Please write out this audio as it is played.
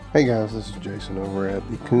Hey guys, this is Jason over at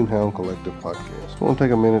the Coonhound Collective Podcast. I want to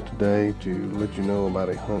take a minute today to let you know about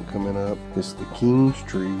a hunt coming up. It's the Kings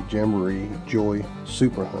Tree Jamboree Joy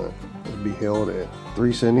Super Hunt. It'll be held at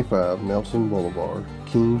 375 Nelson Boulevard,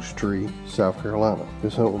 Kings Tree, South Carolina.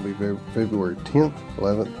 This hunt will be February 10th,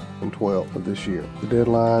 11th, and 12th of this year. The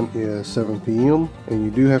deadline is 7 p.m. and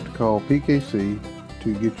you do have to call PKC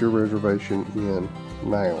to get your reservation in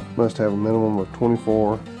now. Must have a minimum of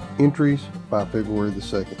 24 entries by February the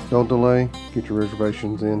 2nd. Don't delay. Get your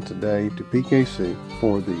reservations in today to PKC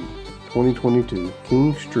for the 2022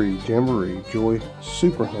 Kings Tree Jamboree Joy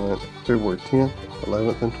Super Hunt, February 10th,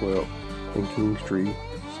 11th, and 12th in Kings Tree,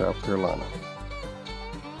 South Carolina.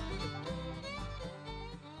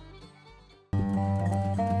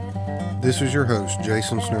 This is your host,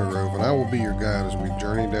 Jason Snowgrove, and I will be your guide as we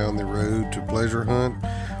journey down the road to pleasure hunt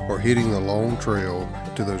or hitting the long trail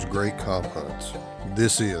to those great cob hunts.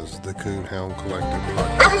 This is the Coonhound Collective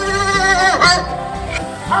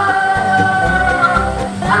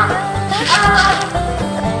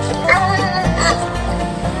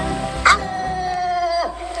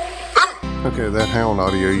Okay, that hound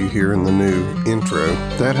audio you hear in the new intro,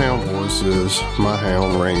 that hound voice is my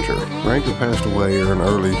hound Ranger. Ranger passed away in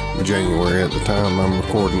early January. At the time I'm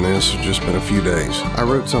recording this, it's just been a few days. I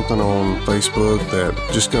wrote something on Facebook that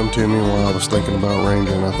just come to me while I was thinking about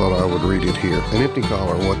Ranger, and I thought I would read it here. An empty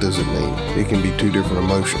collar, what does it mean? It can be two different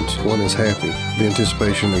emotions. One is happy, the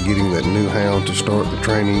anticipation of getting that new hound to start the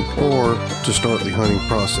training or to start the hunting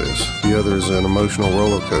process. The other is an emotional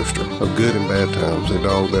roller coaster of good and bad times. A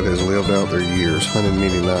dog that has lived out their years, hunted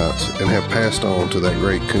many nights, and have passed on to that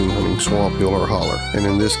great coon hunting swamp hill or holler. And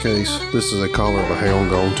in this case, this is a collar of a hound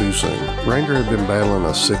gone too soon. Ranger had been battling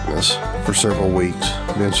a sickness for several weeks,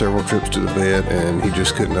 been several trips to the vet, and he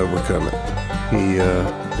just couldn't overcome it. He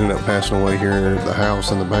ended up passing away here at the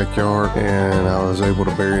house in the backyard, and I was able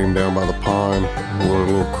to bury him down by the pond where a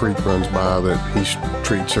little creek runs by that he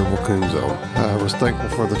treats several coons on. I was thankful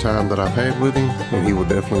for the time that I've had with him, and he will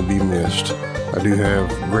definitely be missed. I do have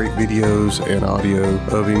great videos and audio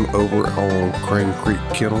of him over on Crane Creek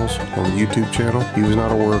Kennels on the YouTube channel. He was not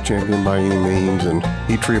a world champion by any means, and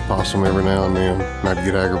he'd tree a possum every now and then, and I'd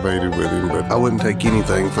get aggravated with him, but I wouldn't take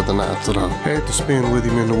anything for the nights that I had to spend with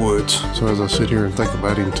him in the woods. So as I sit here and think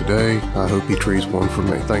about him today, I hope he trees one for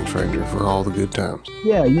me. Thanks, Ranger, for all the good times.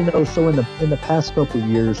 Yeah, so in the past couple of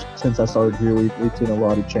years since I started here, we've seen a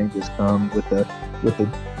lot of changes come with the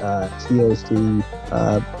TOC,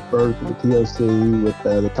 birth of the TOC, with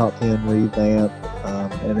the Top 10 revamp,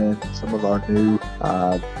 and then some of our new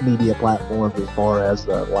media platforms as far as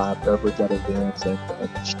live coverage at events and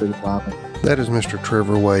streamlining. That is Mr.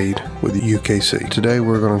 Trevor Wade with the UKC. Today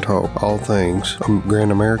we're going to talk all things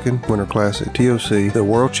Grand American, Winter Classic, TOC, the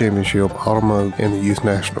World Championship, Automotive, and the Youth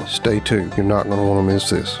National. Stay tuned. You're not going to want to miss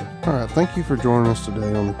this. All right, thank you for joining us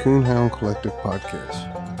today on the Coonhound Collective Podcast.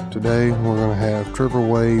 Today we're going to have Trevor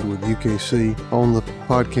Wade with UKC on the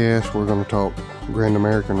podcast. We're going to talk Grand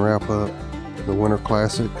American Wrap-Up, the Winter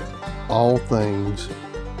Classic, all things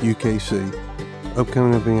UKC,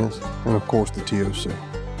 upcoming events, and of course the TOC.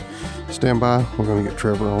 Stand by, we're going to get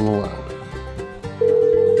Trevor on the line.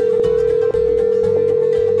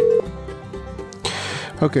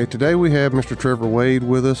 Okay, today we have Mr. Trevor Wade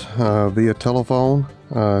with us via telephone.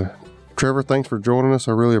 Trevor, thanks for joining us.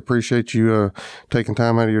 I really appreciate you taking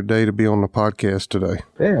time out of your day to be on the podcast today.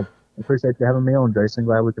 Yeah, I appreciate you having me on, Jason.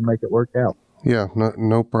 Glad we can make it work out. Yeah,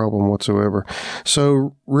 no problem whatsoever.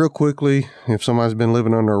 So real quickly, if somebody's been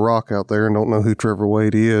living under a rock out there and don't know who Trevor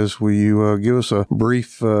Wade is, will you give us a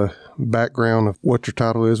brief background of what your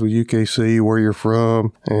title is with UKC, where you're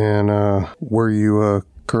from, and where you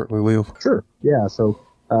currently live? Sure. Yeah, so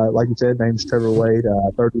like you said, name's Trevor Wade,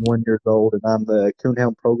 31 years old, and I'm the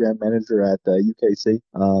Coonhound Program Manager at UKC.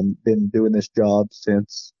 Been doing this job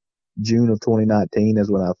since June of 2019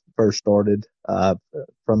 is when I first started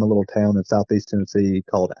from a little town in southeast Tennessee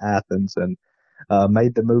called Athens, and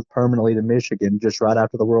made the move permanently to Michigan just right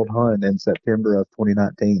after the World Hunt in September of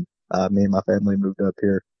 2019. Me and my family moved up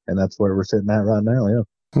here, and that's where we're sitting at right now, yeah.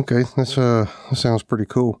 Okay, that sounds pretty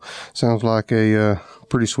cool. Sounds like a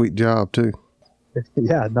pretty sweet job, too.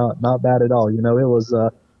 Yeah, not bad at all. It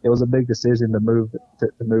was a big decision to move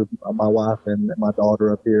my wife and my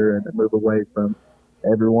daughter up here and to move away from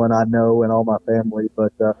everyone I know and all my family.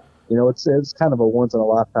 But it's kind of a once in a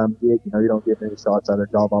lifetime gig. You don't get many shots at a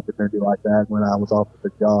job opportunity like that. When I was offered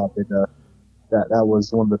the job, that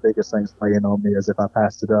was one of the biggest things weighing on me, is if I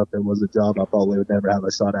passed it up, it was a job I probably would never have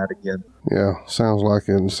a shot at again. Yeah, sounds like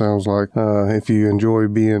it. Sounds like if you enjoy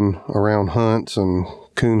being around hunts and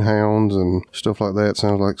coon hounds and stuff like that,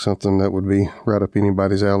 sounds like something that would be right up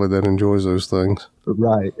anybody's alley that enjoys those things.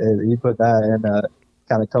 Right. And you put that in,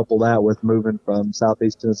 kind of couple that with moving from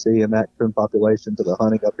Southeast Tennessee and that coon population to the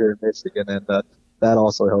hunting up here in Michigan, and that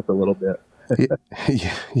also helped a little bit.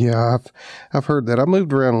 Yeah, I've heard that. I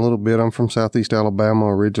moved around a little bit. I'm from Southeast Alabama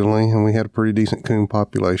originally, and we had a pretty decent coon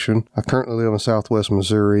population. I currently live in Southwest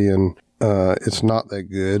Missouri, and it's not that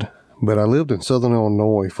good. But I lived in Southern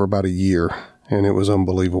Illinois for about a year, and it was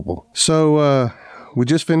unbelievable. So we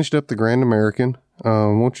just finished up the Grand American.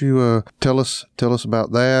 Won't you tell us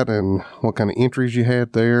about that and what kind of entries you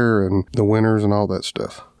had there and the winners and all that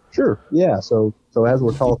stuff? Sure. Yeah. So as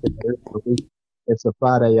we're talking here, it's a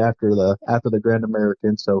Friday after the Grand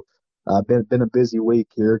American. So been a busy week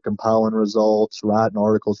here, compiling results, writing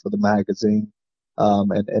articles for the magazine,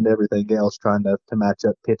 and everything else, trying to match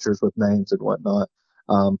up pictures with names and whatnot.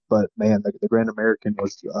 But man, the Grand American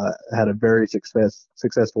had a very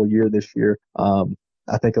successful year this year.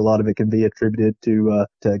 I think a lot of it can be attributed to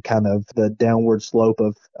kind of the downward slope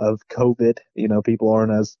of COVID. People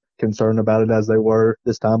aren't as concerned about it as they were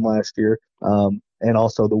this time last year. And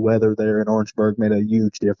also the weather there in Orangeburg made a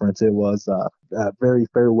huge difference. It was very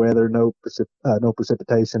fair weather, no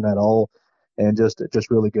precipitation at all, and just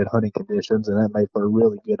really good hunting conditions, and that made for a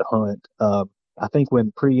really good hunt. I think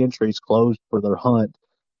when pre-entries closed for their hunt,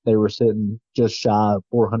 they were sitting just shy of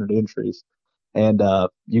 400 entries. And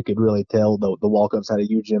you could really tell the walk-ups had a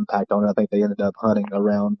huge impact on it. I think they ended up hunting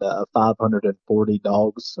around 540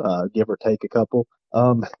 dogs, give or take a couple.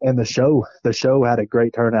 And the show had a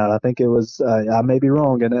great turnout. I think it was, I may be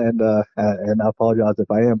wrong, and I apologize if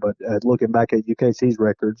I am, but looking back at UKC's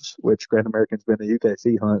records, which Grand American's been a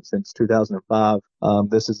UKC hunt since 2005,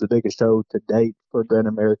 this is the biggest show to date for Grand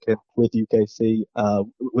American with UKC,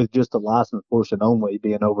 with just the licensed portion only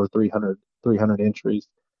being over 300 entries.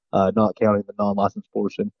 Not counting the non-licensed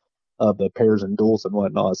portion of the pairs and duels and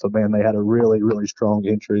whatnot. So, man, they had a really, really strong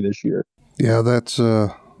entry this year. Yeah, that's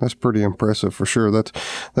pretty impressive for sure.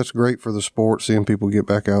 That's great for the sport, seeing people get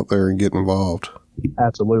back out there and get involved.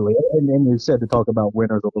 Absolutely. And you said to talk about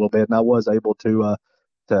winners a little bit, and I was able to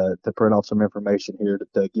print off some information here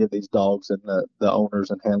to give these dogs and the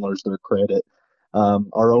owners and handlers their credit.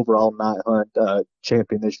 Our overall night hunt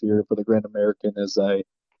champion this year for the Grand American is a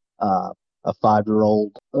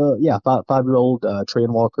 5-year-old,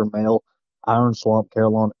 Treeing Walker male, Iron Swamp,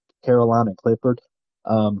 Carolina Clifford,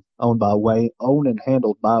 owned and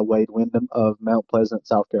handled by Wade Wyndham of Mount Pleasant,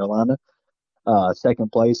 South Carolina.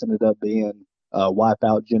 Second place ended up being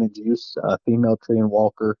Wipeout Gin and Juice, female Treeing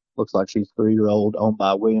Walker, looks like she's 3-year-old, owned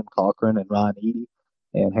by William Cochran and Ryan Eady,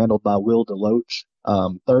 and handled by Will DeLoach.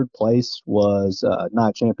 Third place was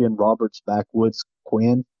night champion Roberts Backwoods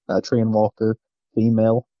Quinn, Treeing Walker,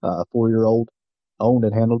 female, 4-year-old, owned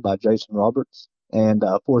and handled by Jason Roberts. And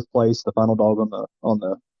fourth place, the final dog on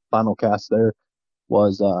the final cast there,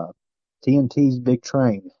 was TNT's Big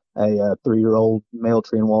Train, a 3-year-old male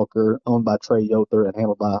Treeing Walker, owned by Trey Yother and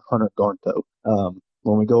handled by Hunter Garnto.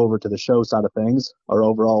 When we go over to the show side of things, our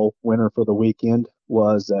overall winner for the weekend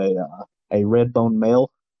was a Redbone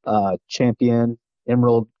male, champion,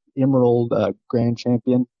 Emerald Grand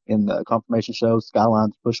Champion in the confirmation show,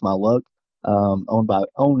 Skyline's Push My Luck.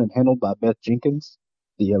 Owned and handled by Beth Jenkins.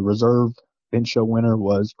 The reserve bench show winner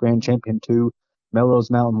was Grand Champion 2, Melrose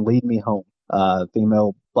Mountain Lead Me Home,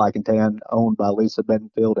 female black and tan, owned by Lisa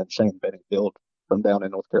Bedingfield and Shane Bedingfield from down in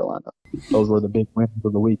North Carolina. Those were the big winners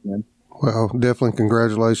of the weekend. Well, definitely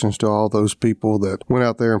congratulations to all those people that went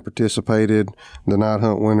out there and participated, the night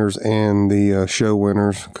hunt winners and the show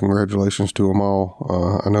winners. Congratulations to them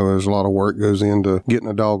all. I know there's a lot of work goes into getting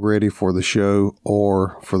a dog ready for the show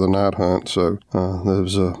or for the night hunt. So there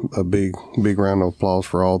was a big round of applause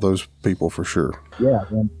for all those people for sure. Yeah,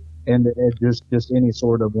 and just any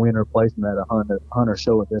sort of winner placement at a hunter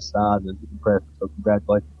show at this size is impressive. So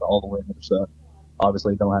congratulations to all the winners.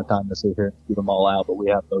 Obviously, don't have time to sit here and get them all out, but we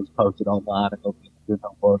have those posted online and they'll be good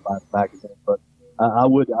on both by the magazine. But I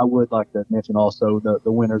would like to mention also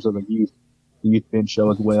the winners of the youth bench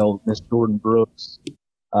show as well. Miss Jordan Brooks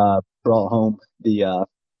brought home the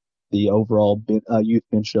overall youth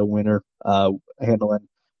bench show winner, handling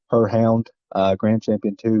her hound, Grand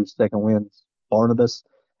Champion 2, second wins Barnabas.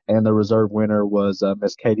 And the reserve winner was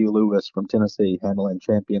Miss Katie Lewis from Tennessee, handling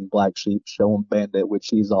champion Black Sheep Show 'em Bandit, which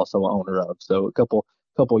she's also an owner of. So a couple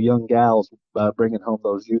young gals bringing home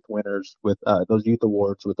those youth winners with those youth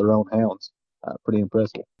awards with their own hounds. Pretty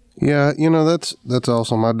impressive. Yeah, that's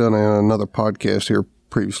awesome. I've done another podcast here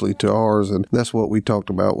previously to ours, and that's what we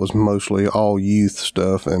talked about was mostly all youth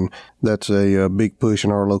stuff, and that's a big push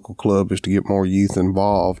in our local club is to get more youth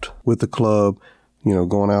involved with the club,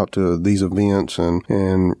 going out to these events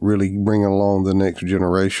and really bringing along the next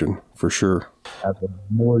generation for sure. The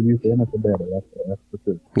more youth in it, the better. That's for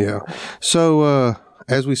sure. Yeah. So,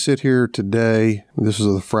 as we sit here today, this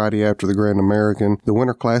is the Friday after the Grand American. The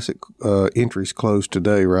Winter Classic entries closed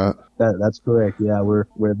today, right? That's correct. Yeah,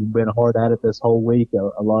 we've been hard at it this whole week.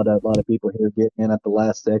 A lot of people here getting in at the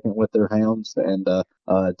last second with their hounds, and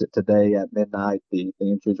today at midnight the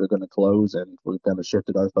entries are going to close, and we've kind of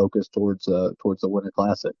shifted our focus towards the Winter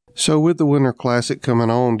Classic. So, with the Winter Classic coming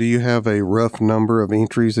on, do you have a rough number of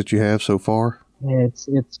entries that you have so far? It's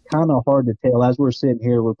kind of hard to tell. As we're sitting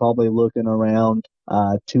here, we're probably looking around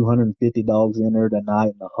 250 dogs in there tonight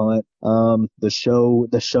in the hunt. The show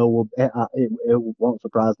will it won't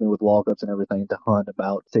surprise me with walk-ups and everything to hunt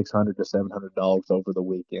about 600 to 700 dogs over the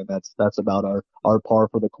weekend. That's about our par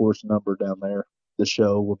for the course number down there. The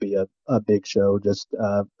show will be a big show. Just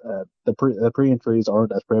the pre-entries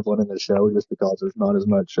aren't as prevalent in the show just because there's not as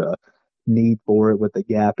much need for it with the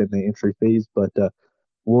gap in the entry fees, but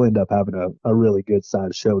we'll end up having a really good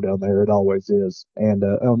sized show down there. It always is. And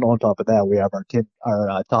on top of that, we have our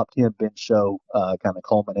top 10 bench show kind of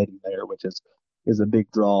culminating there, which is a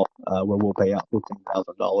big draw where we'll pay out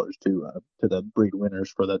 $15,000 to the breed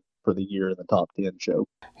winners for the year in the top 10 show.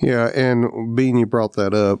 Yeah, and being you brought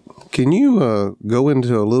that up, can you go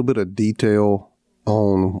into a little bit of detail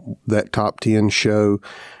on that top 10 show?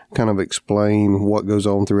 Kind of explain what goes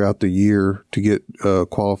on throughout the year to get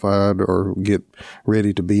qualified or get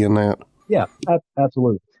ready to be in that? Yeah,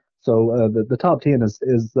 absolutely. So the top 10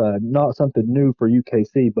 is not something new for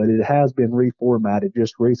UKC, but it has been reformatted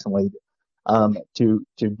just recently to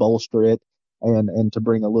bolster it and to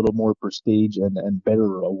bring a little more prestige and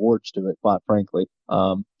better awards to it, quite frankly.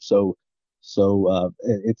 So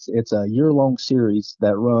it's a year-long series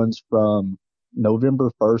that runs from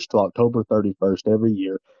November 1st to October 31st every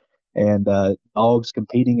year. And dogs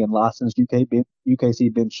competing in licensed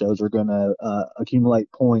UKC bench shows are going to accumulate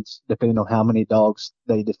points depending on how many dogs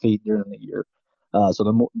they defeat during the year. So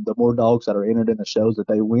the more dogs that are entered in the shows that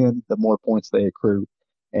they win, the more points they accrue.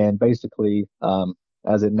 And basically, as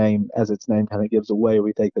its name kind of gives away,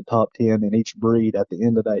 we take the top 10 in each breed at the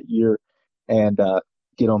end of that year and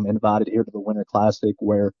get them invited here to the Winter Classic,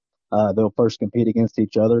 where they'll first compete against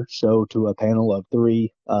each other, show to a panel of 3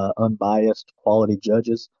 unbiased quality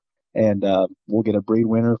judges. And we'll get a breed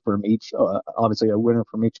winner from each, obviously a winner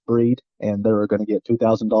from each breed, and they're going to get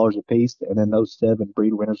 $2,000 apiece. And then those 7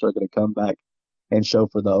 breed winners are going to come back and show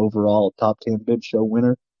for the overall top 10 bench show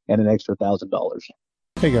winner and an extra $1,000.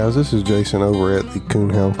 Hey guys, this is Jason over at the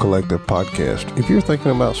Coonhound Collective podcast. If you're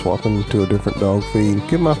thinking about swapping to a different dog feed,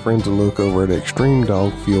 give my friends a look over at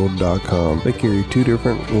ExtremeDogFuel.com. They carry 2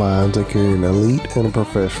 different lines. They carry an Elite and a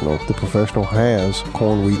Professional. The Professional has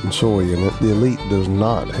corn, wheat, and soy in it. The Elite does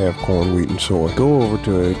not have corn, wheat, and soy. Go over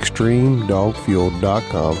to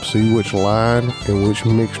ExtremeDogFuel.com. See which line and which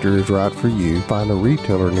mixture is right for you. Find a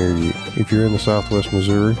retailer near you. If you're in the Southwest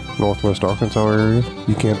Missouri, Northwest Arkansas area,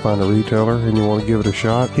 you can't find a retailer and you want to give it a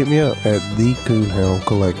shot, hit me up at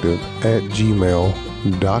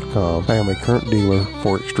thecoonhoundcollective@gmail.com. I am a current dealer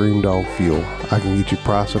for Extreme Dog Fuel. I can get you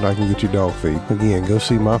pricing, I can get you dog feed. Again, go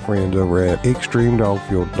see my friends over at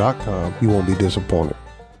extremedogfuel.com. You won't be disappointed.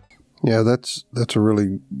 Yeah, that's a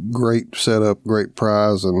really great setup, great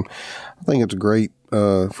prize, and I think it's great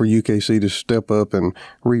for UKC to step up and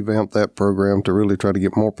revamp that program to really try to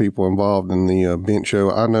get more people involved in the bench show.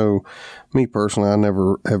 I know, me personally, I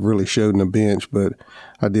never have really showed in a bench, but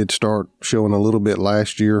I did start showing a little bit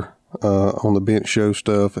last year on the bench show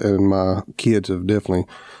stuff, and my kids have definitely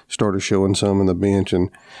started showing some in the bench, and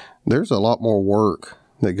there's a lot more work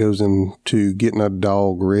that goes into getting a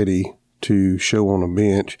dog ready to show on a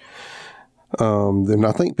bench than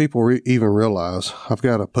I think people even realize. I've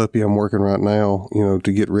got a puppy I'm working right now,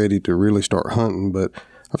 to get ready to really start hunting, but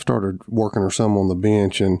I've started working her some on the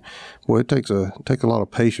bench, and boy, it takes a lot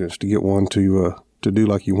of patience to get one to do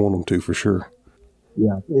like you want them to, for sure.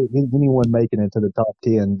 Yeah, anyone making it to the top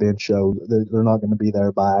 10 bench show, they're not going to be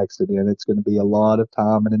there by accident. It's going to be a lot of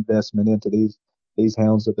time and investment into these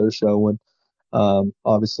hounds that they're showing.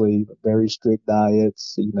 Obviously, very strict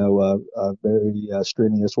diets, very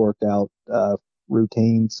strenuous workout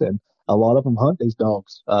routines, and a lot of them hunt these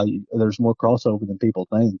dogs. There's more crossover than people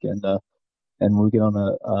think, and when we get on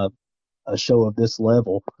a show of this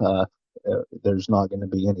level, there's not going to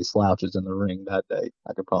be any slouches in the ring that day.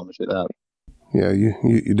 I can promise you that. Yeah,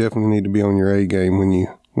 you definitely need to be on your A game when you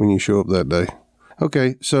show up that day.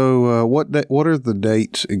 Okay, so what are the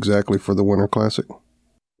dates exactly for the Winter Classic?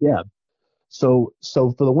 Yeah. So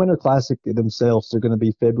for the Winter Classic themselves, they're going to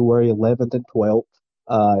be February 11th and 12th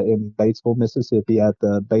in Batesville, Mississippi at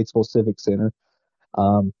the Batesville Civic Center.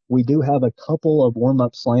 We do have a couple of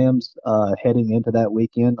warm-up slams heading into that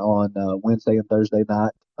weekend on Wednesday and Thursday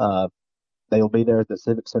night. They'll be there at the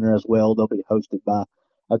Civic Center as well. They'll be hosted by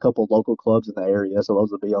a couple of local clubs in the area, so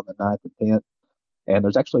those will be on the 9th and 10th. And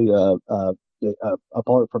there's actually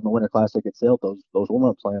apart from the Winter Classic itself, those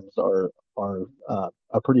warm-up slams are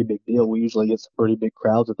a pretty big deal. We usually get some pretty big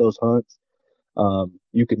crowds at those hunts.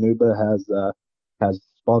 Eukanuba has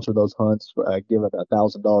sponsored those hunts, given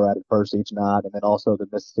 $1,000 added purse each night, and then also the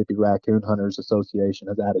Mississippi Raccoon Hunters Association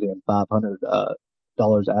has added in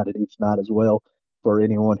 $500 added each night as well for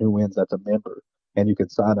anyone who wins that's a member. And you can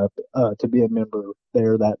sign up to be a member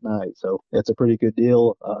there that night. So it's a pretty good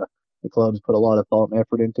deal. The clubs put a lot of thought and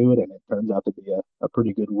effort into it, and it turns out to be a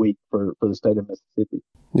pretty good week for the state of Mississippi.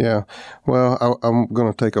 Yeah. Well, I'm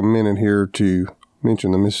going to take a minute here to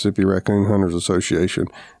mention the Mississippi Raccoon Hunters Association.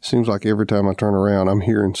 It seems like every time I turn around, I'm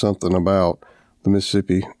hearing something about the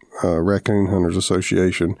Mississippi Raccoon Hunters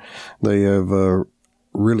Association. They have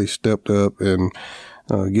really stepped up and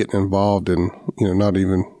getting involved in, not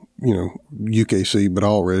even, UKC, but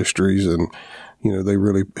all registries, and they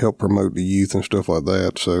really help promote the youth and stuff like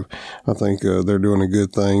that. So I think they're doing a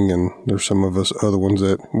good thing, and there's some of us other ones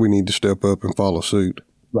that we need to step up and follow suit.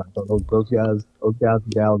 Right. So those guys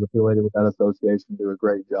and gals affiliated with that association do a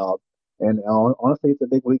great job. And honestly, it's a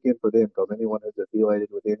big weekend for them because anyone who's affiliated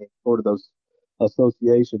with any sort of those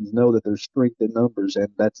associations know that there's strength in numbers, and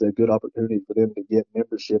that's a good opportunity for them to get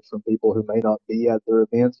memberships from people who may not be at their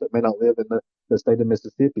events, that may not live in the state of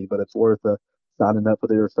Mississippi, but it's worth signing up for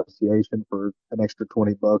their association for an extra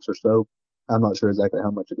 $20 or so. I'm not sure exactly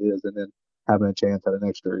how much it is, and then having a chance at an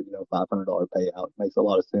extra, $500 payout makes a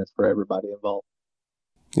lot of sense for everybody involved.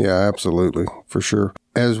 Yeah, absolutely, for sure.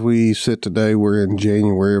 As we sit today, we're in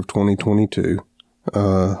January of 2022.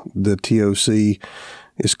 The TOC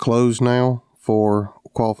is closed now for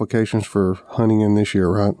qualifications for hunting in this year,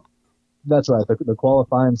 right? That's right. The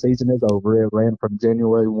qualifying season is over. It ran from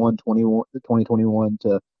January 1, 2021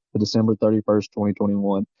 to December 31st,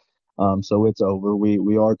 2021. So it's over.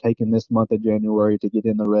 We are taking this month of January to get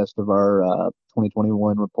in the rest of our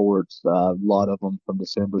 2021 reports. A lot of them from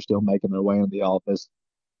December still making their way in the office,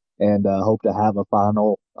 and hope to have a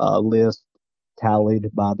final list tallied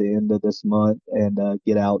by the end of this month and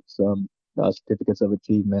get out some certificates of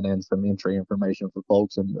achievement and some entry information for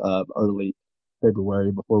folks in early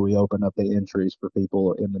February before we open up the entries for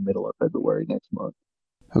people in the middle of February next month.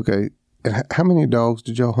 Okay. And how many dogs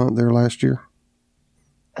did y'all hunt there last year?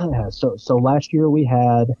 So last year we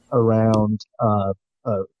had around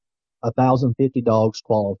 1,050 dogs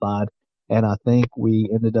qualified, and I think we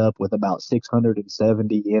ended up with about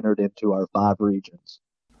 670 entered into our 5 regions.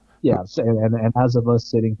 Yeah, so, and as of us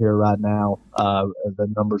sitting here right now, the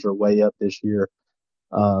numbers are way up this year.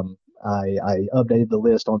 I updated the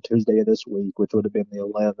list on Tuesday of this week, which would have been the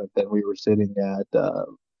 11th, and we were sitting at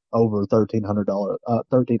over 1,300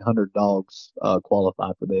 dogs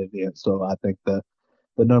qualified for the event. So I think the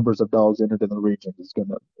numbers of dogs entered in the region is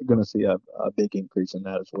gonna see a big increase in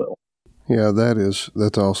that as well. Yeah, that's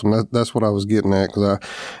awesome. That's what I was getting at, because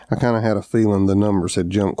I kind of had a feeling the numbers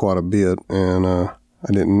had jumped quite a bit, and I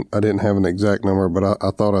didn't have an exact number, but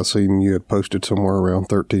I thought I seen you had posted somewhere around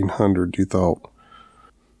 1,300. You thought,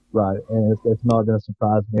 right? And it's not going to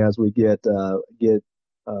surprise me as we get the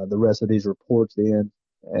rest of these reports in,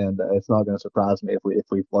 and it's not going to surprise me if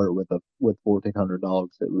we flirt with 1,400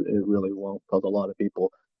 dogs. It really won't, because a lot of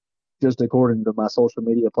people, just according to my social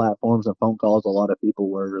media platforms and phone calls, a lot of people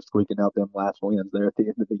were squeaking out them last wins there at the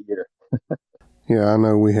end of the year. Yeah, I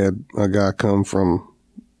know we had a guy come from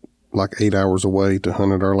like 8 hours away to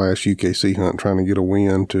hunt at our last UKC hunt, trying to get a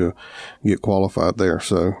win to get qualified there.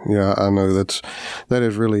 So yeah, I know that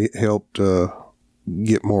has really helped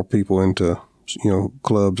get more people into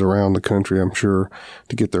clubs around the country, I'm sure,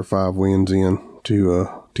 to get their 5 wins in to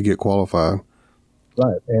get qualified.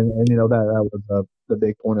 Right, and that was the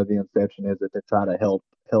big point of the inception, is that to try to help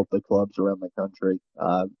the clubs around the country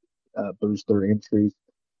boost their entries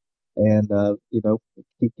and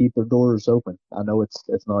keep their doors open. I know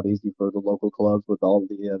it's not easy for the local clubs with all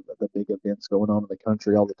the big events going on in the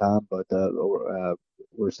country all the time, but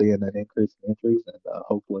we're seeing an increase in entries, and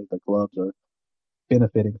hopefully the clubs are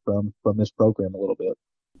benefiting from this program a little bit.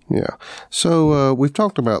 Yeah. So we've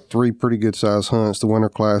talked about 3 pretty good size hunts: the Winter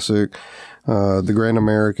Classic, the Grand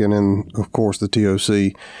American, and of course the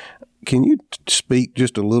TOC. Can you speak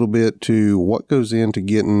just a little bit to what goes into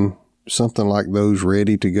getting something like those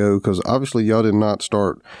ready to go? Because obviously y'all did not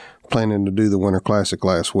start planning to do the Winter Classic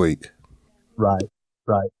last week. Right.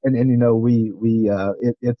 Right. And you know,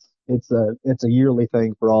 it's a yearly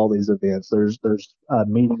thing for all these events. There's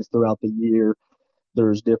meetings throughout the year.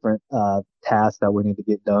 There's different tasks that we need to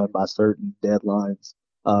get done by certain deadlines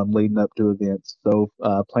leading up to events. So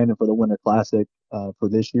planning for the Winter Classic for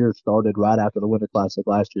this year started right after the Winter Classic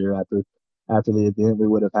last year. After the event, we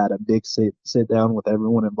would have had a big sit down with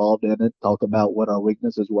everyone involved in it, talk about what our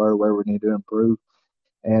weaknesses were, where we need to improve,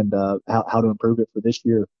 and how to improve it for this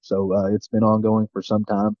year. So it's been ongoing for some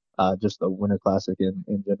time, just the Winter Classic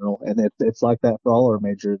in general. And it's like that for all our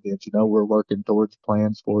major events. You know, we're working towards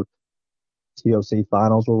plans for TOC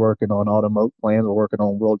finals. We're working on automotive plans. We're working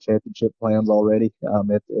on world championship plans already.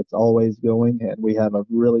 It's always going, and we have a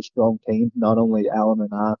really strong team. Not only Alan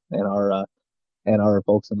and I and our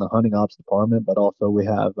folks in the hunting ops department, but also we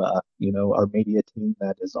have our media team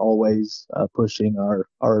that is always pushing our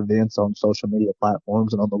events on social media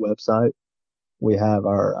platforms and on the website. We have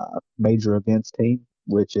our major events team,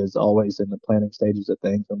 which is always in the planning stages of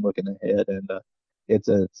things and looking ahead. And it's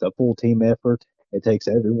a full team effort. It takes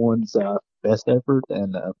everyone's best effort,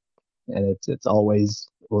 and it's always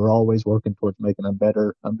we're always working towards making a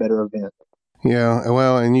better event. Yeah,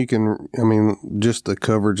 well, and you can, I mean, just the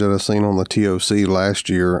coverage that I seen on the TOC last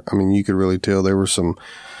year, I mean, you could really tell there was some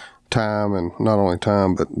time, and not only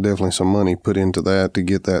time, but definitely some money put into that to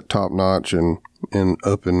get that top notch and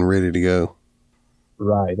up and ready to go.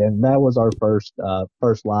 Right, and that was our first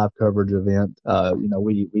live coverage event.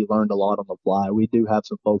 We learned a lot on the fly. We do have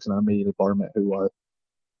some folks in our media department who are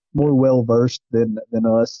more well versed than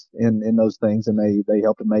us in those things, and they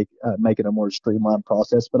help to make it a more streamlined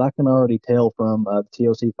process. But I can already tell from the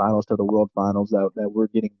TOC finals to the World Finals that we're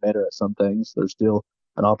getting better at some things. There's still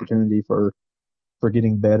an opportunity for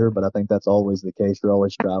getting better, but I think that's always the case. We're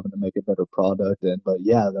always striving to make a better product. But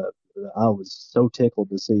yeah, I was so tickled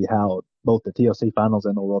to see how both the TOC finals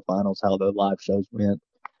and the World Finals, how the live shows went.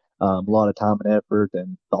 A lot of time and effort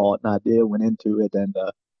and thought and idea went into it, and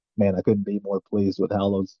man, I couldn't be more pleased with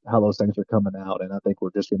how those things are coming out. And I think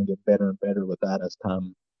we're just going to get better and better with that as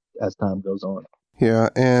time goes on. Yeah,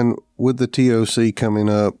 and with the TOC coming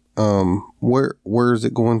up, where is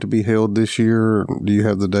it going to be held this year? Do you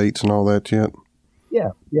have the dates and all that yet?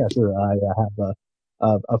 Yeah, sure. I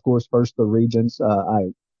have, of course, first the regions.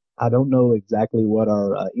 I don't know exactly what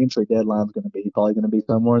our entry deadline is going to be. Probably going to be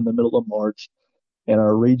somewhere in the middle of March, and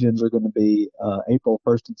our regions are going to be April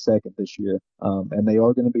 1st and 2nd this year. And they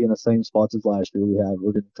are going to be in the same spots as last year.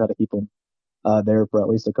 We're going to try to keep them there for at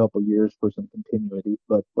least a couple of years for some continuity,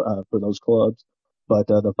 but for those clubs. But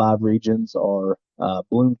the five regions are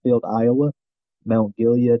Bloomfield, Iowa, Mount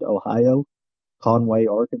Gilead, Ohio, Conway,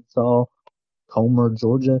 Arkansas, Comer,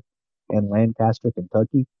 Georgia, and Lancaster,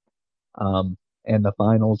 Kentucky. And the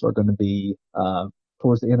finals are going to be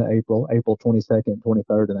towards the end of April 22nd,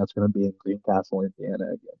 23rd, and that's going to be in Greencastle, Indiana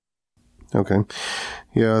again. Okay.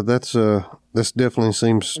 Yeah, that's definitely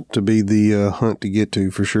seems to be the hunt to get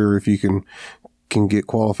to for sure. If you can get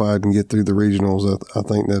qualified and get through the regionals, I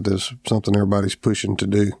think that is something everybody's pushing to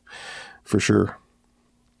do for sure.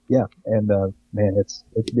 Yeah, and man, it's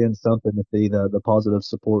been something to see the positive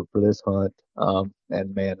support for this hunt.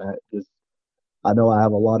 And man, I know I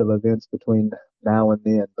have a lot of events between now and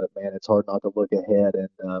then, but man, it's hard not to look ahead and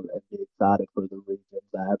get excited for the regions.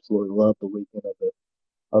 I absolutely love the weekend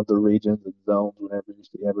of the regions and zones whenever you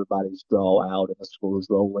see everybody's draw out and the scores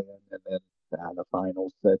roll in, and then the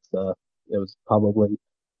finals. It was probably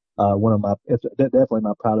it's definitely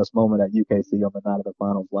my proudest moment at UKC on the night of the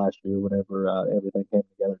finals last year, whenever everything came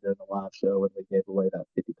together during the live show and we gave away that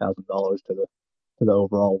 $50,000 to the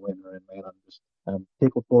overall winner. And man, I'm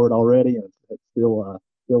tickled for it already, and it's still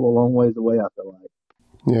a long ways away, I feel like.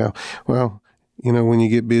 Yeah, well, when you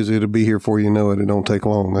get busy, it'll be here before you know it. It don't take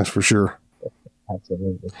long, that's for sure.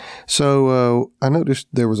 Absolutely. So I noticed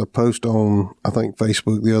there was a post on, I think,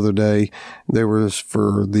 Facebook the other day. There was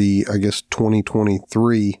for the, I guess,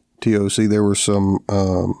 2023 TOC, there was some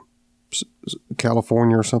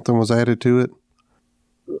California or something was added to it.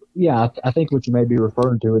 Yeah, I think what you may be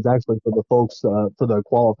referring to is actually for the folks, for the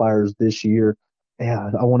qualifiers this year.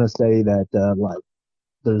 Yeah, I want to say that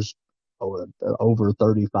there's over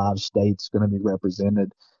 35 states going to be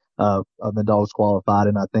represented of the dogs qualified,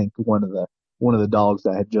 and I think one of the dogs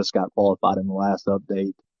that had just got qualified in the last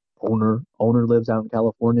update, owner lives out in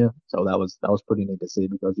California, so that was pretty neat to see,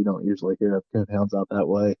 because you don't usually hear of coonhounds out that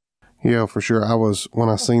way. Yeah, for sure. When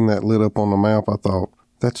I seen that lit up on the map, I thought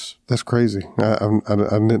that's crazy. I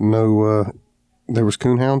didn't know there was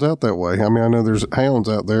coonhounds out that way. I mean, I know there's hounds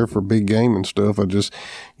out there for big game and stuff.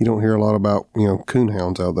 You don't hear a lot about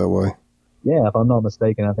coonhounds out that way. Yeah, if I'm not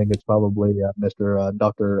mistaken, I think it's probably Mr.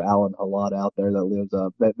 Dr. Alan Halad out there that lives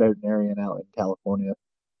veterinarian out in California.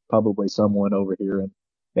 Probably someone over here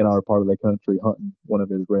in our part of the country hunting one of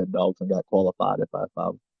his red dogs and got qualified if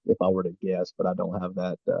I were to guess, but I don't have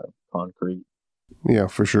that concrete. Yeah,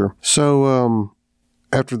 for sure. So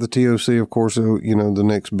after the TOC, of course, the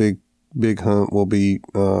next big hunt will be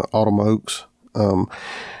Autumn Oaks. Um,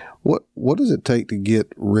 what does it take to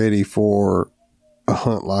get ready for a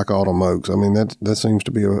hunt like Autumn Oaks? I mean, that seems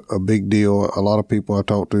to be a big deal. A lot of people I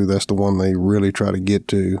talk to, that's the one they really try to get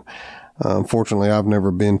to. Unfortunately, I've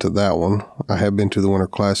never been to that one. I have been to the Winter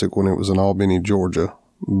Classic when it was in Albany, Georgia.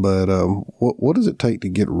 But what does it take to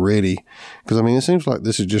get ready? Because I mean, it seems like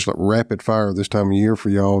this is just like rapid fire this time of year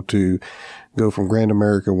for y'all to go from Grand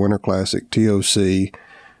America Winter Classic, TOC,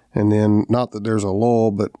 and then not that there's a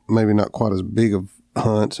lull, but maybe not quite as big of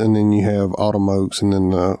hunts, and then you have Autumn Oaks, and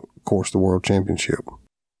then of course the World Championship.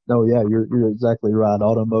 No, yeah, you're exactly right.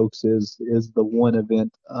 Autumn Oaks is the one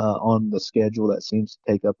event on the schedule that seems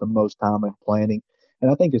to take up the most time in planning,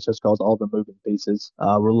 and I think it's just because all the moving pieces.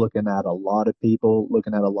 We're looking at a lot of people,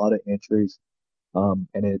 looking at a lot of entries, and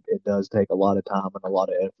it does take a lot of time and a lot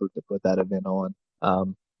of effort to put that event on,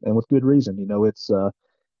 and with good reason.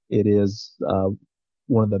 It is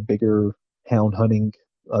one of the bigger hound hunting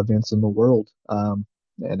events in the world, and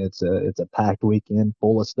it's a packed weekend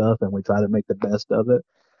full of stuff, and we try to make the best of it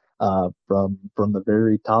from the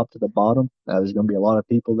very top to the bottom. There's going to be a lot of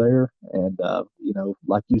people there, and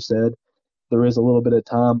like you said, there is a little bit of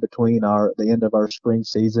time between our the end of our spring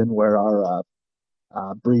season where our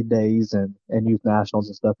breed days and youth nationals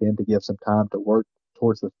and stuff in to give some time to work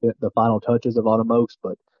towards the final touches of Autumn Oaks.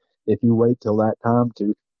 But if you wait till that time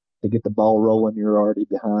to get the ball rolling, you're already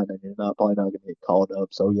behind and you're not probably not going to get called up.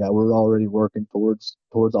 So yeah, we're already working towards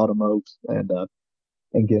Autumn Oaks and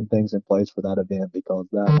getting things in place for that event because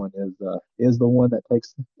that one is the one that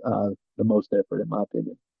takes the most effort in my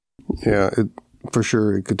opinion. Yeah, for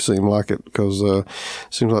sure it could seem like it because it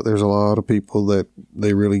seems like there's a lot of people that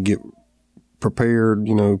they really get prepared,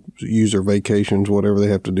 use their vacations, whatever they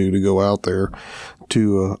have to do to go out there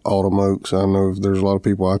to Autumn Oaks. I know there's a lot of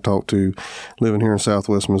people I talk to living here in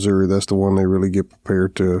Southwest Missouri. That's the one they really get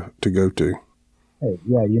prepared to go to. Hey,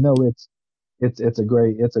 yeah, it's a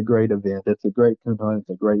great event. It's a great coon hunt. It's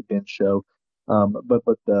a great bench show. But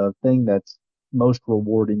the thing that's most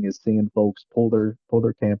rewarding is seeing folks pull their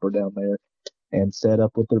camper down there and set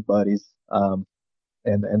up with their buddies.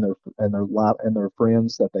 And their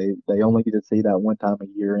friends that they only get to see that one time a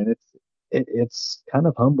year, and it's kind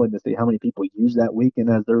of humbling to see how many people use that weekend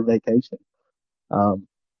as their vacation. Um,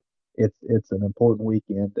 it's an important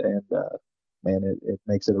weekend, and man, it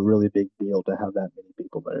makes it a really big deal to have that many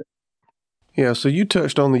people there. Yeah, so you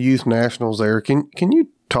touched on the youth nationals there. Can you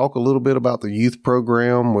talk a little bit about the youth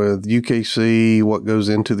program with UKC, what goes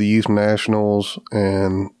into the youth nationals,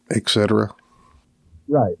 and et cetera?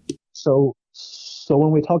 Right. So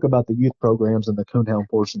when we talk about the youth programs and the Coonhound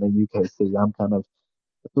portion of UKC, I'm kind of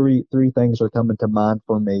three things are coming to mind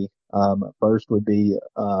for me. First would be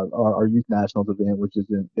our youth nationals event, which is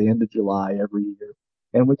in the end of July every year,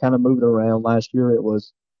 and we kind of moved around. Last year it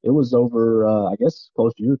was over, I guess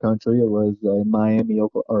close to your country. It was in Miami,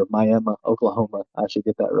 Oklahoma. I should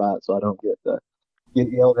get that right so I don't get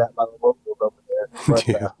yelled at by the locals over there.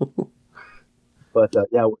 Yeah.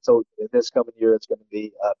 Yeah, so this coming year it's going to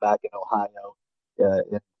be back in Ohio,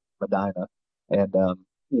 in Medina, and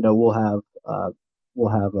we'll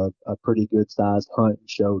have a pretty good sized hunt and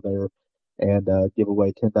show there, and give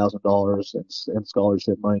away $10,000 in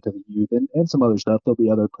scholarship money to the youth and some other stuff. There'll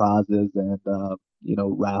be other prizes and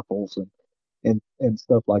raffles and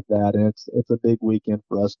stuff like that. And it's a big weekend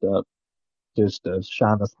for us to just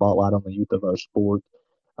shine the spotlight on the youth of our sport.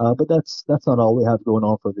 But that's not all we have going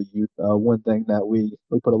on for the youth. One thing that we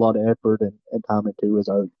put a lot of effort and time into is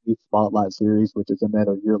our youth spotlight series, which is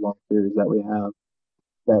another year-long series that we have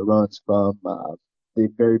that runs from the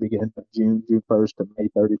very beginning of June 1st to May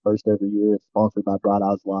 31st every year. It's sponsored by Bright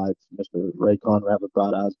Eyes Lights. Mr. Ray Conrad with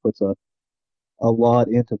Bright Eyes puts a lot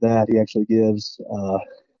into that. He actually gives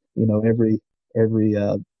every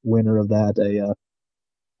winner of that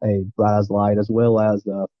a prize light, as well as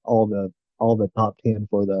all the top 10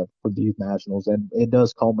 for the youth nationals, and it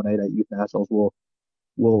does culminate at youth nationals.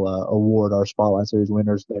 We'll award our spotlight series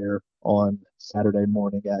winners there on Saturday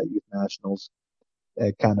morning at youth nationals,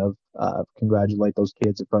 and kind of congratulate those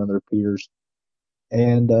kids in front of their peers.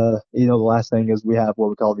 And the last thing is we have what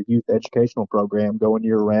we call the youth educational program going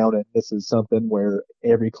year round, and this is something where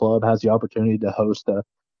every club has the opportunity to host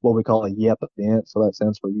what we call a YEP event. So that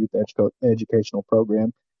stands for Youth Educational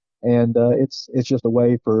Program, And it's just a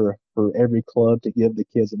way for every club to give the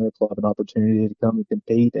kids in their club an opportunity to come and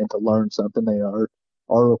compete and to learn something. They are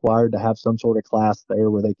required to have some sort of class there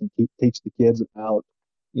where they can teach the kids about,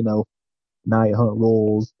 you know, night hunt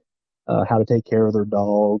rules, how to take care of their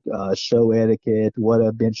dog, show etiquette, what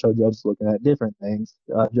a bench show judge is looking at, different things,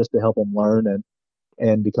 just to help them learn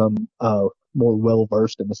and become more well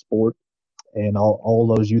versed in the sport. And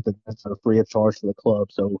all those youth events are free of charge to the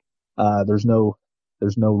club. So there's no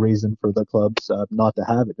reason for the clubs not to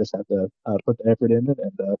have it. Just have to put the effort in it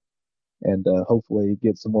and hopefully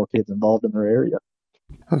get some more kids involved in their area.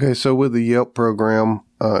 Okay, so with the Yelp program,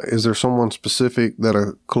 is there someone specific that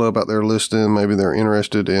a club out there listening, maybe they're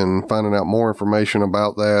interested in finding out more information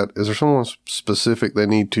about that? Is there someone specific they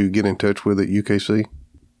need to get in touch with at UKC?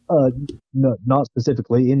 No, not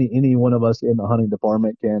specifically. Any one of us in the hunting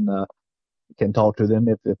department can talk to them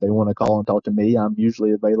if they want to call and talk to me. I'm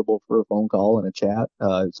usually available for a phone call and a chat.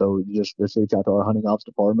 So you just reach out to our hunting ops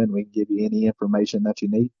department. We can give you any information that you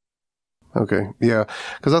need. Okay. Yeah.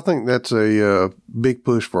 Because I think that's a big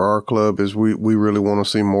push for our club is we really want to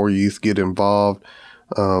see more youth get involved,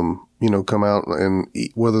 come out and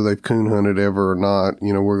whether they've coon hunted ever or not,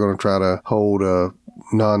 we're going to try to hold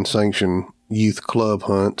non-sanctioned youth club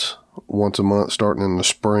hunts once a month starting in the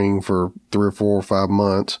spring for 3 or 4 or 5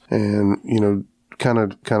 months. And, kind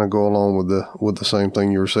of go along with the same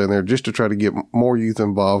thing you were saying there, just to try to get more youth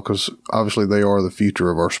involved because obviously they are the future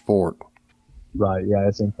of our sport. Right. Yeah.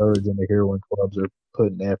 It's encouraging to hear when clubs are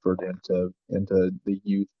putting effort into the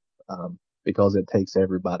youth, because it takes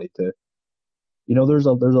everybody to, there's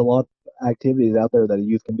a lot of activities out there that a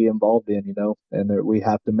youth can be involved in, and we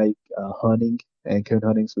have to make hunting and coon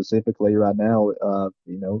hunting specifically right now,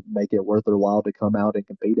 make it worth their while to come out and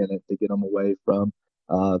compete in it to get them away from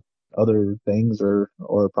other things or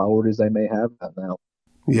priorities they may have right now.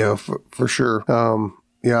 Yeah, for sure. I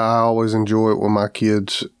always enjoy it when my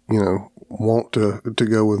kids, want to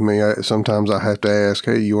go with me. Sometimes I have to ask,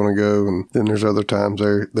 hey, you want to go? And then there's other times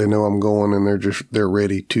they know I'm going and they're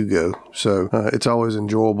ready to go. So it's always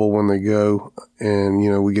enjoyable when they go and,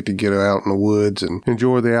 we get to get out in the woods and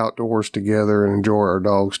enjoy the outdoors together and enjoy our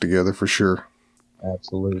dogs together for sure.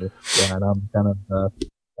 Absolutely. Yeah, and I'm kind of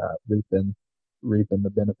reaping the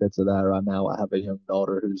benefits of that right now. I have a young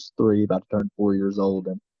daughter who's 3, about to turn 4 years old,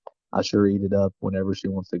 and I sure eat it up whenever she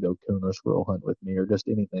wants to go coon or squirrel hunt with me or just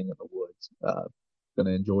anything in the woods. Going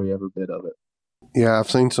to enjoy every bit of it. Yeah, I've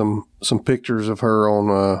seen some pictures of her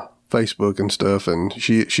on Facebook and stuff, and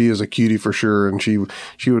she is a cutie for sure, and she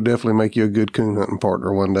would definitely make you a good coon hunting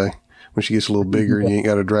partner one day when she gets a little bigger and you ain't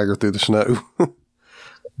got to drag her through the snow.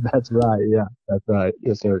 That's right. Yeah, that's right.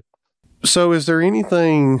 Yes, sir. So is there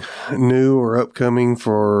anything new or upcoming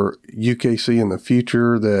for UKC in the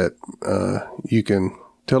future that you can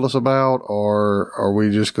tell us about, or are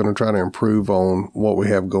we just going to try to improve on what we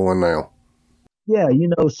have going now? Yeah,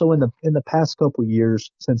 so in the past couple of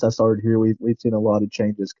years since I started here, we've seen a lot of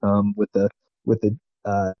changes come with the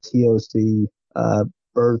TOC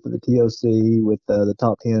birth of the TOC, with the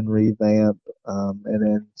top 10 revamp, and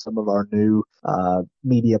then some of our new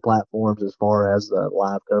media platforms as far as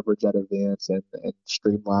live coverage at events and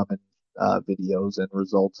streamlining videos and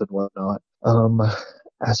results and whatnot.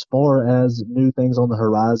 As far as new things on the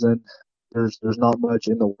horizon, there's not much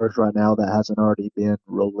in the works right now that hasn't already been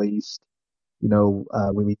released.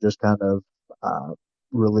 We just kind of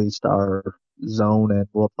released our zone and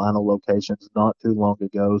world final locations not too long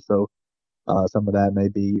ago, so some of that may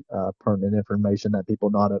be pertinent information that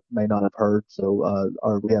people may not have heard. So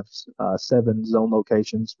we have 7 zone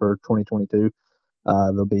locations for 2022.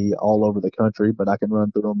 They'll be all over the country, but I can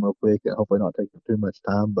run through them real quick and hopefully not take too much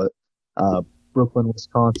time. But Brooklyn,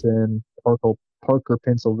 Wisconsin, Parker,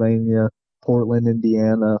 Pennsylvania, Portland,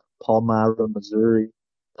 Indiana, Palmyra, Missouri,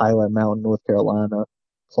 Highland Mountain, North Carolina,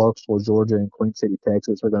 Clarksville, Georgia, and Queen City,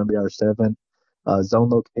 Texas are going to be our 7 zone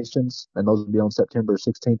locations, and those will be on September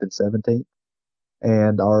 16th and 17th.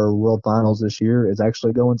 And our World Finals this year is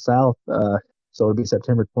actually going south, so it'll be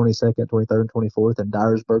September 22nd, 23rd, and 24th in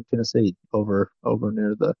Dyersburg, Tennessee, over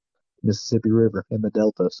near the Mississippi River in the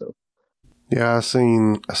Delta. So. Yeah, I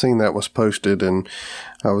seen that was posted, and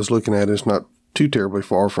I was looking at it. It's not too terribly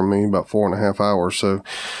far from me, about 4.5 hours. So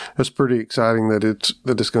that's pretty exciting that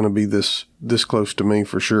it's going to be this close to me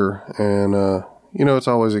for sure. And it's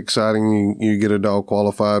always exciting. You get a dog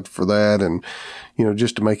qualified for that, and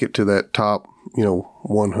just to make it to that top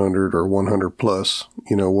 100 or 100 plus,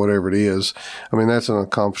 whatever it is. I mean, that's an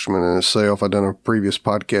accomplishment in itself. I've done a previous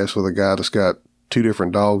podcast with a guy that's got 2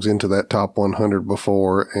 different dogs into that top 100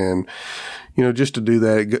 before, and just to do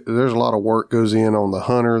that, there's a lot of work goes in on the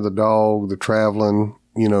hunter, the dog, the traveling,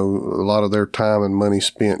 a lot of their time and money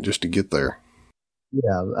spent just to get there.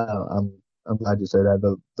 Yeah, I'm glad you said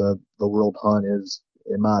that. The World Hunt is,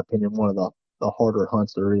 in my opinion, one of the harder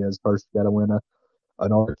hunts there is. First, you got to win an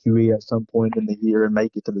RQE at some point in the year and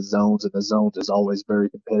make it to the zones, and the zones is always very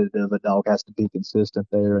competitive. A dog has to be consistent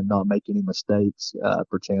there and not make any mistakes,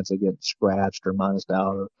 for chance of getting scratched or minused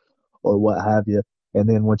out or what have you. And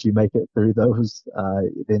then once you make it through those,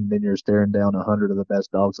 then you're staring down 100 of the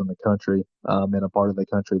best dogs in the country, in a part of the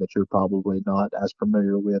country that you're probably not as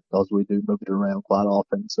familiar with, because we do move it around quite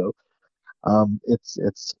often. So it's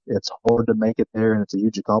hard to make it there, and it's a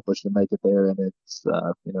huge accomplishment to make it there, and it's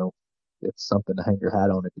something to hang your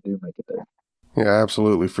hat on if you do make it there. Yeah,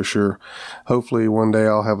 absolutely, for sure. Hopefully one day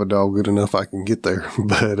I'll have a dog good enough I can get there.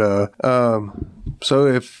 But so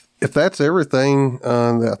if that's everything,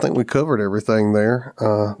 I think we covered everything there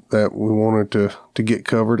that we wanted to get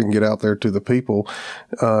covered and get out there to the people.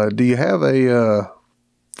 Do you have a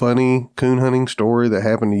funny coon hunting story that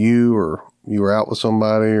happened to you, or you were out with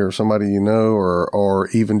somebody or somebody you know, or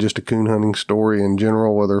even just a coon hunting story in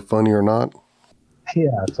general, whether funny or not?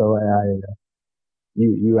 Yeah, so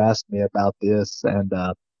you asked me about this, and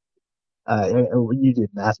you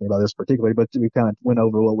didn't ask me about this particularly, but we kind of went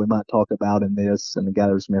over what we might talk about in this and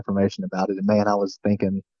gathered some information about it. And man, I was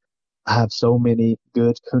thinking, I have so many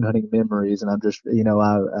good coon hunting memories, and I'm just,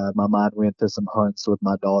 my mind went to some hunts with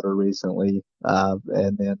my daughter recently,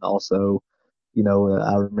 and then also,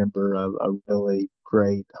 I remember a really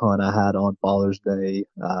great hunt I had on Father's Day.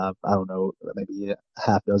 I don't know, maybe a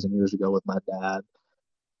half dozen years ago with my dad.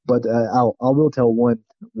 But I will tell one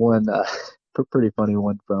pretty funny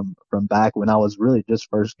one from back when I was really just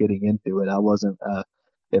first getting into it. I wasn't.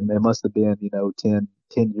 It must have been 10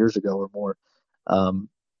 years ago or more.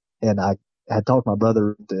 And I had talked my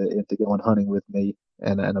brother into going hunting with me,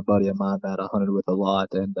 and a buddy of mine that I hunted with a lot.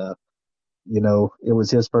 And it was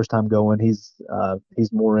his first time going. He's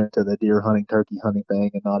more into the deer hunting, turkey hunting thing,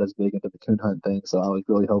 and not as big into the coon hunting thing. So I was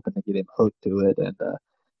really hoping to get him hooked to it. And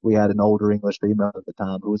we had an older English female at the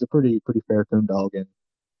time who was a pretty fair coon dog, and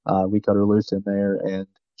we cut her loose in there, and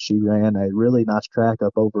she ran a really nice track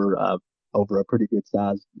up over a pretty good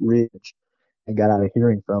sized ridge, and got out of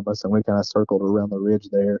hearing from us, and we kind of circled around the ridge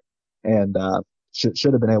there, and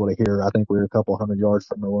should have been able to hear her. I think we were a couple hundred yards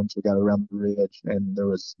from her once we got around the ridge, and there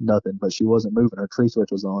was nothing, but she wasn't moving. Her tree switch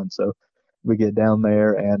was on, so we get down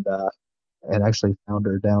there and actually found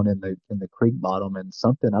her down in the creek bottom, and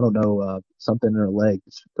something, I don't know, something in her leg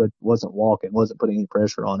wasn't walking, wasn't putting any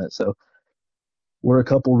pressure on it. So we're a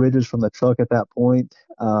couple ridges from the truck at that point.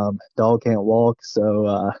 Dog can't walk,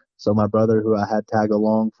 so my brother, who I had tag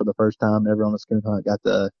along for the first time ever on a coon hunt, got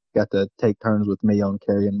to take turns with me on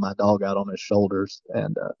carrying my dog out on his shoulders,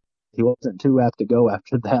 and he wasn't too apt to go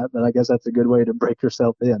after that. But I guess that's a good way to break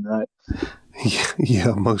yourself in, right?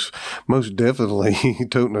 Yeah, most definitely.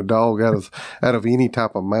 Toting a dog out of any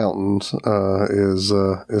type of mountains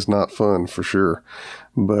is not fun for sure.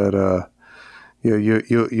 But yeah,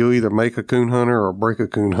 you'll either make a coon hunter or break a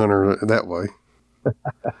coon hunter that way.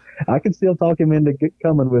 I can still talk him into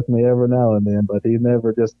coming with me every now and then, but he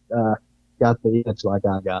never just got the itch like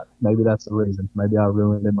I got. Maybe that's the reason. Maybe I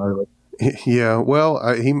ruined him early. Yeah,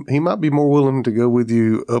 well, he might be more willing to go with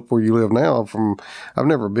you up where you live now. I've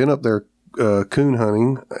never been up there coon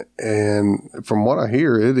hunting, and from what I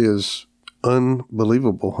hear, it is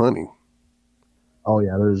unbelievable hunting. Oh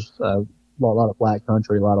yeah, there's a lot of flat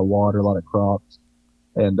country, a lot of water, a lot of crops,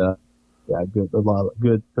 and a lot of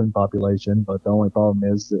good coon population. But the only problem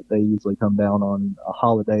is that they usually come down on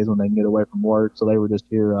holidays when they can get away from work. So they were just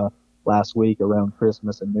here last week around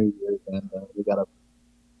Christmas and New Year's, and we got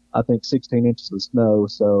I think 16 inches of snow,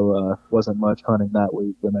 so wasn't much hunting that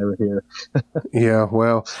week when they were here. Yeah,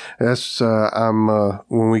 well, that's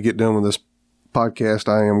when we get done with this podcast,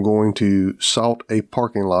 I am going to salt a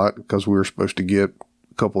parking lot because we were supposed to get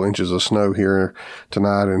a couple inches of snow here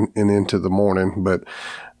tonight and into the morning, but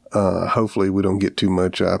hopefully we don't get too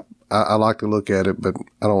much. I like to look at it, but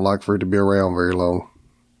I don't like for it to be around very long.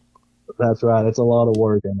 That's right. It's a lot of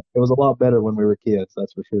work, and it was a lot better when we were kids,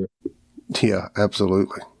 that's for sure. Yeah,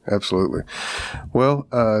 absolutely. Absolutely. Well,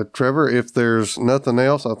 Trevor, if there's nothing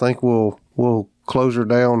else, I think we'll close her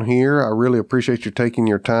down here. I really appreciate you taking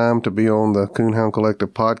your time to be on the Coonhound Collective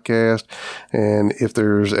podcast. And if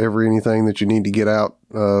there's ever anything that you need to get out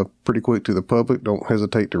pretty quick to the public, don't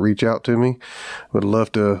hesitate to reach out to me. Would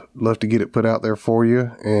love to get it put out there for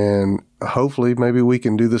you. And hopefully maybe we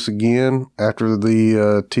can do this again after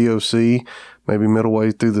the TOC, maybe middle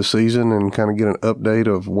way through the season, and kind of get an update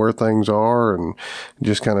of where things are and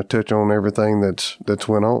just kind of touch on everything that's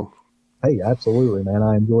went on. Hey, absolutely, man.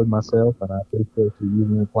 I enjoyed myself, and I appreciate you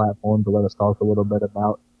using your platform to let us talk a little bit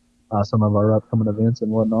about some of our upcoming events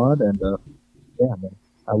and whatnot. And yeah, man,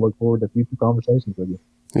 I look forward to future conversations with you.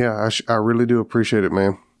 Yeah, I really do appreciate it,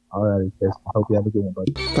 man. All right, Chris. I hope you have a good one,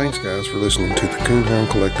 buddy. Thanks, guys, for listening to the Coonhound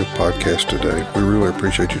Collective podcast today. We really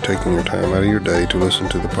appreciate you taking your time out of your day to listen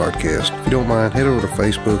to the podcast. If you don't mind, head over to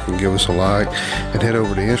Facebook and give us a like, and head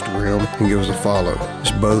over to Instagram and give us a follow.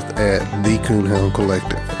 It's both at The Coonhound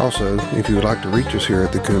Collective. Also, if you would like to reach us here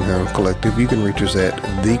at The Coonhound Collective, you can reach us at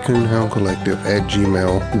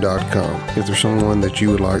thecoonhoundcollective@gmail.com. If there's someone that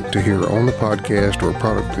you would like to hear on the podcast or a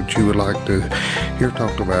product that you would like to hear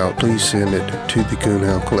talked about, please send it to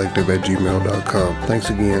thecoonhoundcollective@gmail.com. Thanks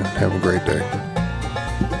again. Have a great day.